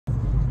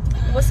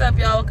What's up,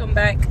 y'all? Welcome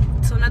back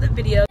to another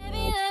video.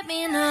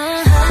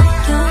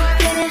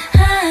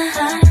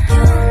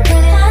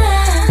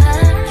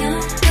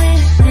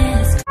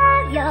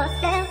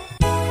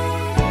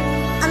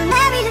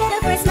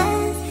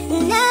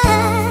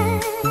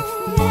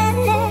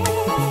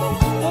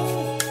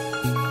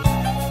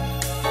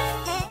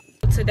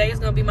 Today is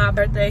gonna be my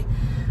birthday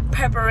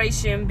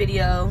preparation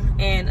video,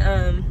 and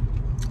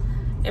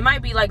it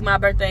might be like my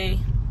birthday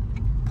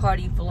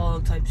party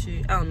vlog type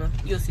shit. I don't know,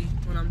 you'll see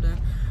when I'm done.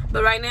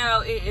 But right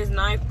now it is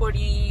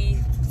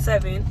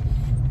 9:47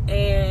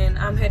 and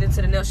I'm headed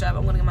to the nail shop.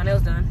 I'm gonna get my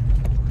nails done,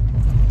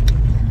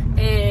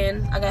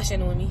 and I got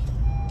Shannon with me.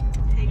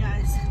 Hey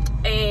guys.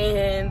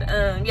 And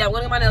yeah, I'm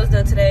gonna get my nails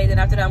done today. Then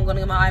after that I'm gonna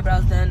get my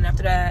eyebrows done, and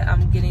after that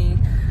I'm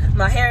getting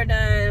my hair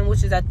done,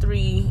 which is at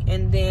 3.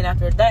 And then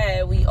after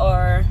that we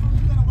are,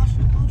 You gotta wash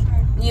your blow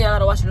dryer. yeah, I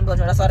gotta wash it in blow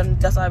dryer.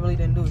 That's why I really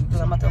didn't do it,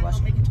 because I'm about to wash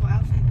it. Make it to an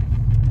outfit.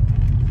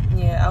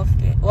 Yeah,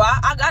 outfit. Well,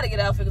 I gotta get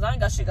an outfit because I ain't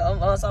got shit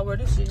unless I wear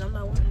this shit. I'm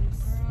not wearing this.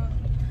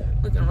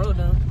 Looking real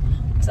dumb.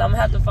 So I'm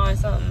gonna have to find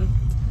something.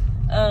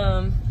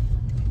 I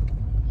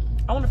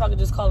wonder if I could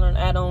just call her and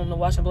add on the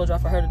wash and blow dry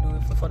for her to do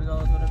it for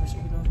 $40, whatever she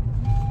be doing.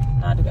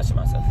 Nah, I do that shit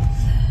myself.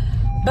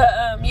 But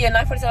yeah,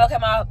 9:47. Okay,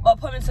 my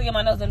appointment to get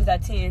my nails done is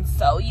at 10.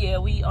 So yeah,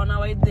 we on our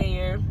way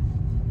there.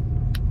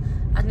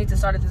 I need to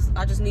start this.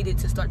 I just needed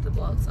to start the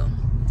vlog. So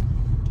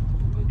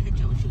We'll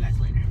catch up with you guys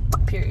later.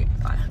 period.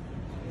 Bye.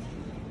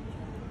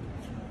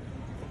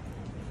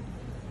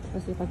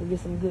 Let's see if I can get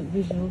some good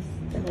visuals.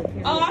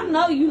 Oh, I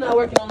know you not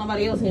working on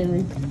nobody else,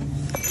 Henry.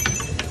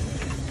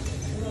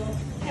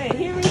 Hey,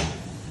 Henry.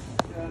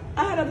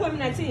 I had an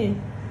appointment at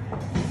 10.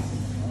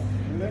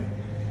 Really?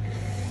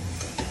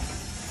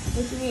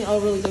 What you mean? Oh,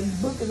 really? The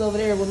book is over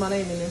there with my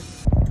name in there.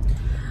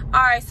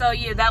 All right, so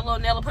yeah, that little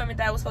nail appointment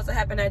that was supposed to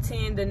happen at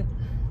 10, then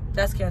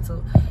that's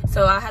canceled.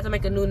 So I had to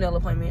make a new nail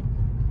appointment.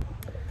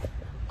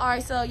 All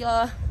right, so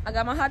y'all, I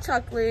got my hot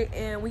chocolate,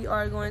 and we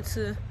are going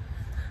to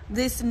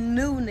this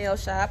new nail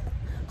shop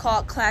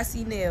called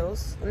Classy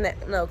Nails.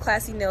 No,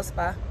 Classy Nail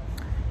Spa,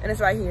 and it's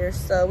right here.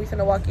 So we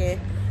finna walk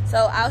in.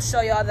 So I'll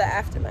show y'all the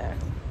aftermath.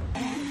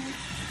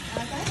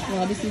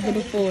 Well, this is the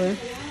before.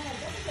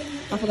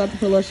 I forgot to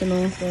put lotion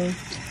on, so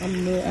I'm a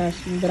little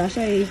ashy, but I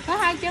shave. Có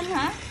 2 chân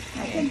hả?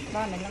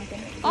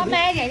 Có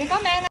me vậy thì có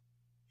me.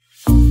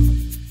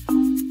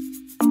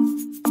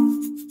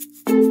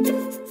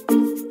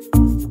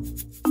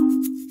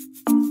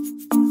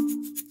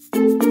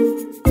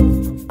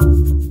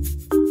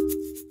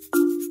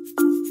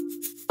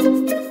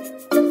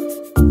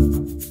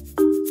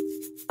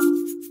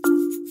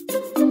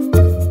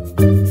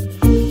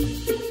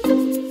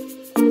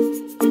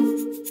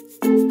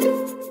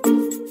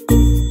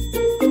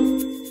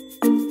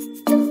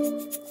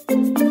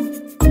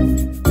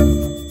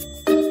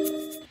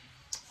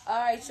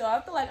 So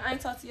I feel like I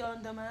ain't talked to y'all in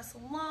dumbass so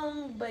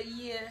long, but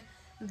yeah,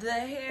 the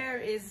hair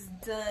is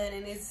done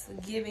and it's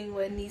giving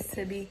what needs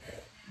to be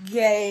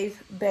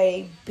gave,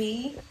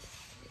 baby.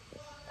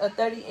 A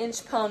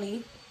 30-inch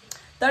pony.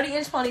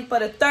 30-inch pony for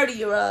the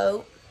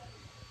 30-year-old.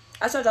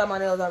 I showed y'all my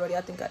nails already,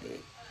 I think I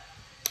did.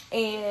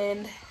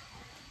 And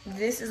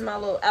this is my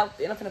little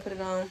outfit. I'm finna put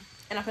it on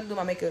and I'm finna do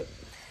my makeup.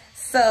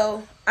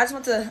 So I just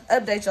want to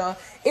update y'all.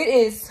 It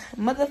is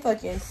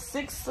motherfucking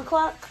 6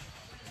 o'clock.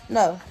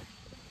 No.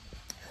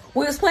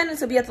 We was planning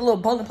to be at the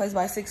little bowling place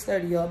by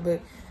 6:30, y'all, but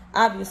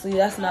obviously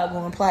that's not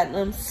going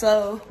platinum.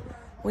 So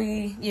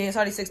yeah, it's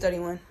already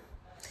 6:31.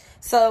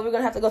 So we're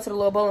gonna have to go to the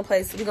little bowling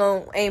place. We're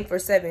gonna aim for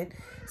 7.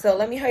 So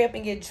let me hurry up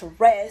and get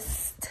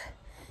dressed,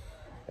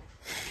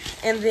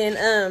 and then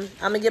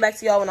I'm gonna get back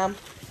to y'all when I'm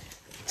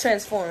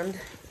transformed.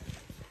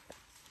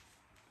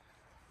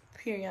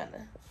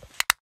 Period.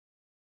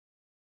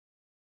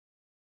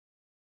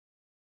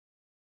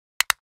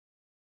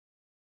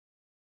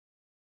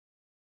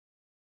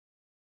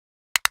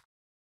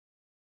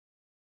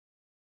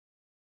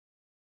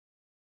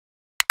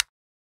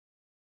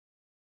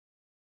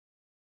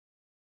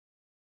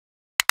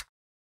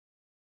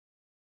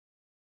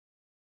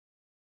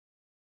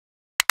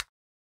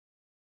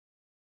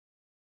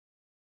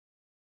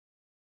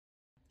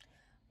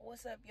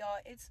 What's up, y'all?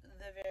 It's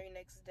the very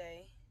next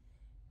day,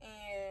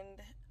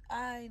 and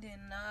I did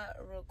not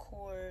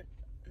record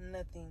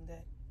nothing.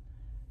 That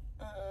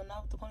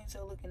not with the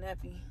ponytail looking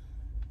nappy.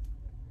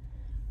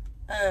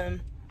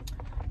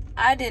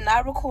 I did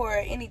not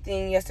record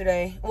anything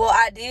yesterday. Well,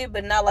 I did,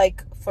 but not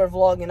like for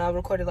vlogging. I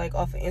recorded like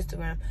off of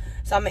Instagram.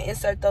 So I'm gonna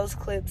insert those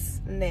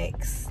clips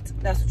next.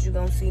 That's what you're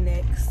gonna see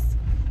next.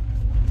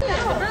 I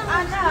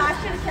know, I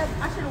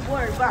should have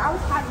wore it, but I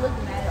was kind of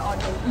looking at it all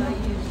day.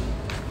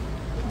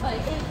 But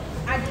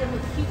I didn't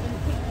look cute in the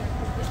picture.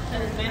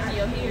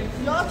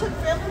 Y'all took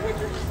family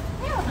pictures?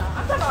 Hell no.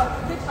 I'm talking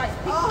about big size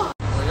pictures. Oh.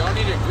 Well, y'all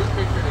need a group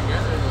picture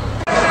together,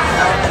 though.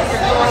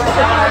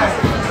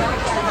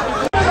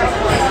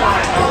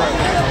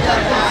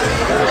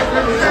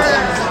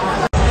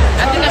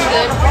 I think I'm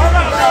good.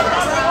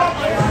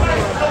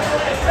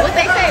 What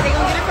they say? They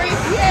gonna get it for you?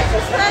 Yeah,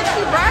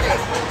 she brought it.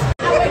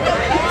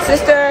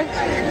 Sister.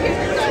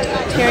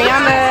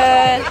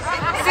 Tariana.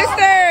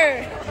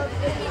 Sister.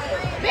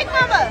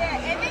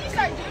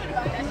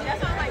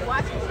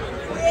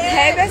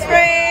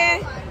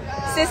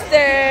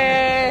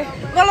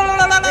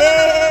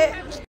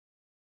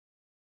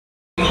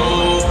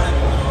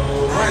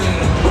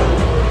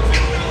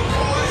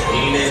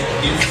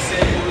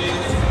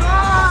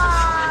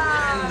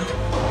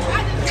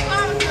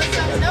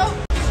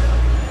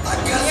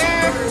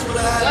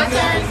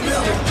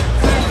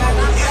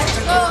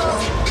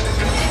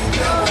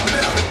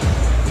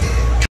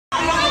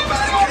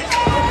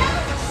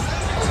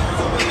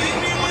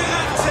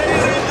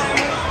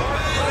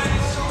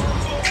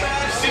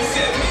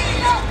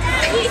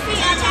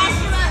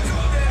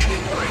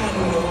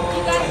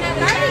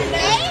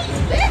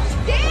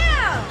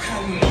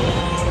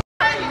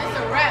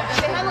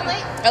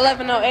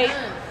 11:08.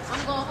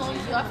 I'm going home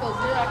so I feel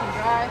good. I can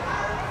drive.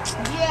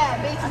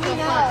 Yeah, bitch, we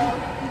know.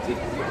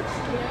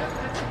 Yeah,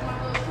 I took my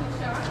little 2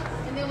 shots.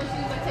 And then when she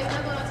was like, take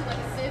another one, I took like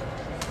a sip.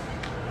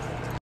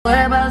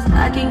 Whereabouts?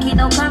 I can't keep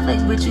no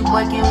conflict with you,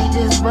 boy. Can we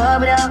just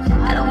rub it out?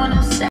 I don't want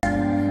no sex.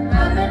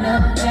 Rubbing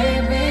up,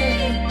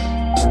 baby.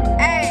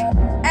 Hey,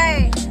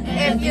 hey,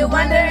 if you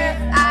wonder if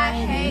I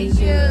hate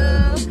you,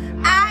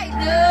 I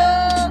do.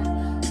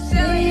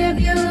 Silly of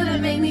you to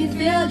make me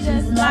feel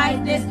just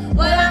like this.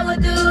 What I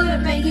would do to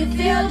make you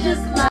feel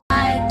just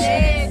like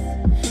this.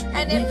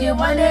 And if you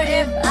wonder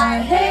if I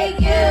hate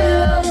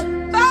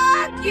you,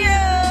 Fuck you.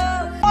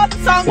 Pause the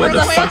song What real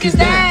the quick. fuck is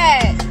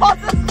that? Pause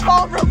the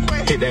song real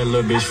quick. Hit that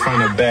little bitch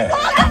front and back.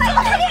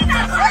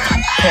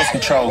 Pest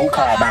control, who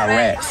called about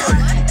rats?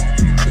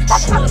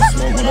 Smoke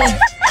with us.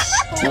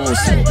 Smoke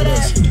with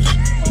us.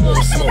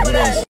 Smoke with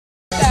us.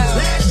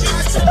 Last year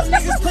I saw them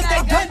niggas put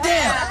their gun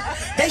down.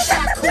 They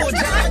shot cool,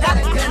 John, I got a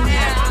gun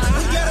now.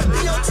 We got a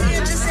BOT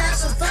and just have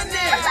some fun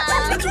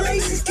now. The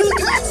racist kill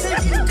cops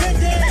and get a gun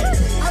down.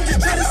 I'm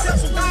just trying to sell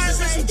some wines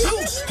and some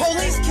juice.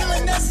 Police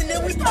killing us and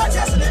then we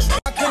protesting the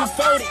shit. I couldn't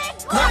afford it.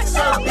 Not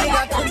so big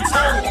I couldn't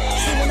tote it.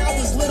 See, when I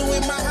was little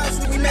in my house,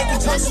 we making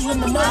toasters with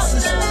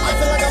mimosas. I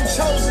feel like I'm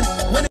chosen.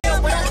 When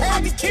but I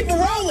had to keep it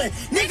rolling.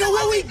 Nigga,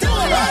 what we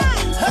doing?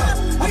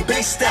 We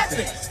big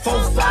stepping.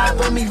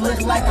 4-5 on me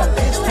look like a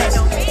bitch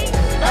person.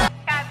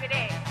 Copy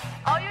that.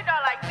 Oh, you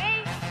don't like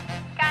me?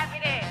 Copy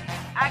that.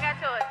 I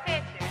got your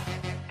attention.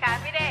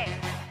 Copy that.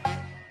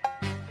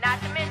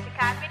 Not to mention,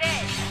 copy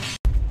that.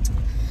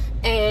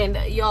 And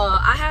y'all,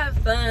 I have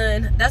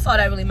fun. That's all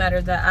that really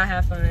matters, that I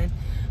have fun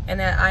and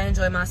that I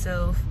enjoy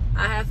myself.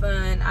 I have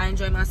fun, I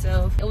enjoy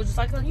myself. It was just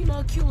like, you know,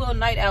 a cute little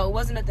night out. It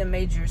wasn't nothing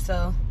major.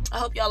 So I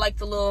hope y'all like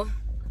the little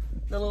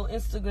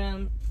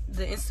Instagram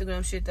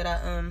shit that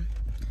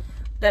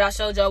I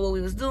showed y'all what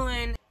we was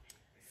doing.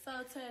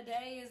 So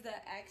today is the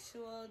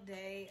actual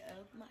day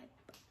of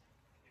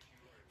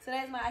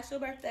today's my actual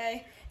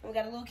birthday. And we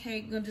got a little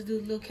cake. We're gonna just do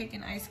a little cake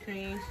and ice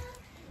cream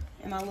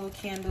and my little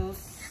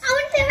candles. I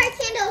want to put my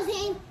candles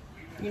in.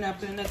 You're not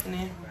putting nothing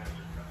in.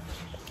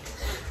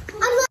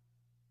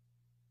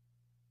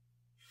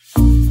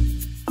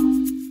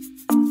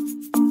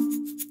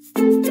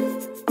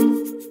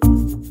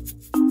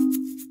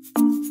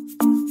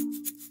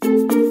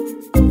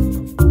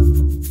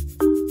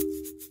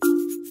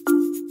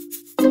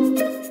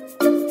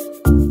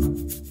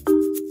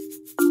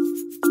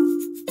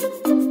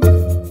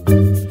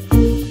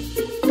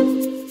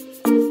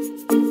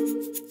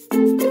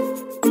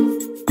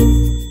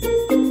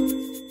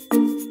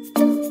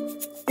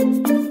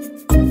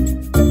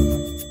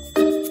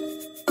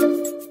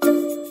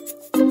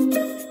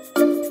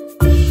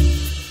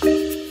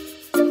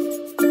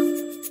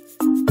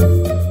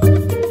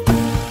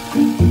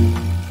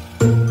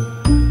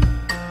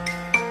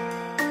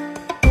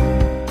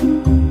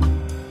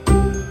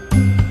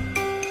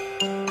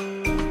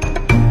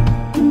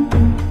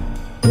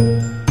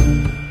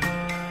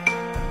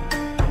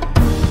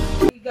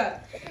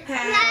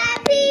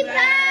 Happy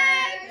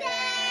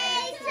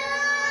birthday to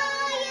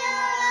you.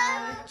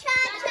 Cha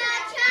cha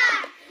cha.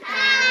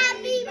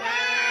 Happy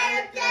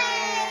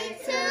birthday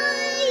to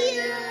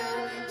you.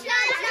 Cha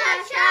cha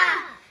cha.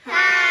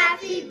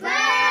 Happy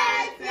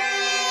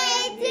birthday,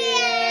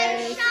 dear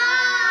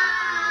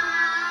Sean.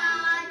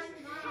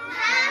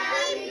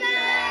 Happy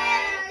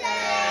birthday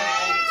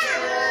to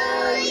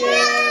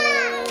you.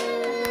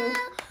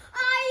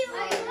 Are you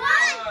 1?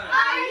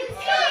 Are you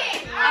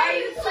 10? Are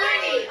you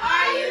 20?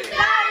 Are you 30?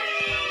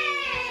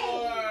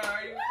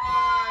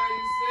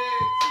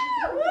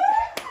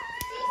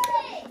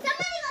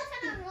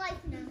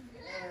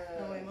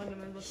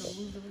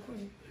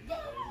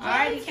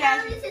 Alrighty,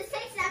 Cash.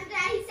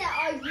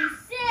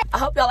 I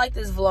hope y'all like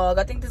this vlog.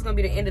 I think this is gonna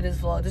be the end of this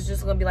vlog. This is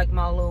just gonna be like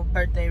my little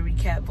birthday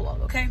recap vlog,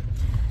 okay?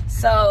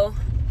 So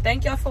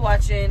thank y'all for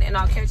watching, and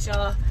I'll catch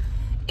y'all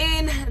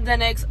in the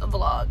next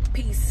vlog.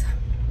 Peace.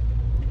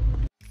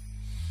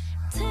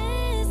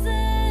 'Tis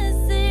the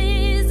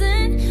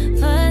season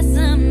for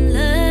some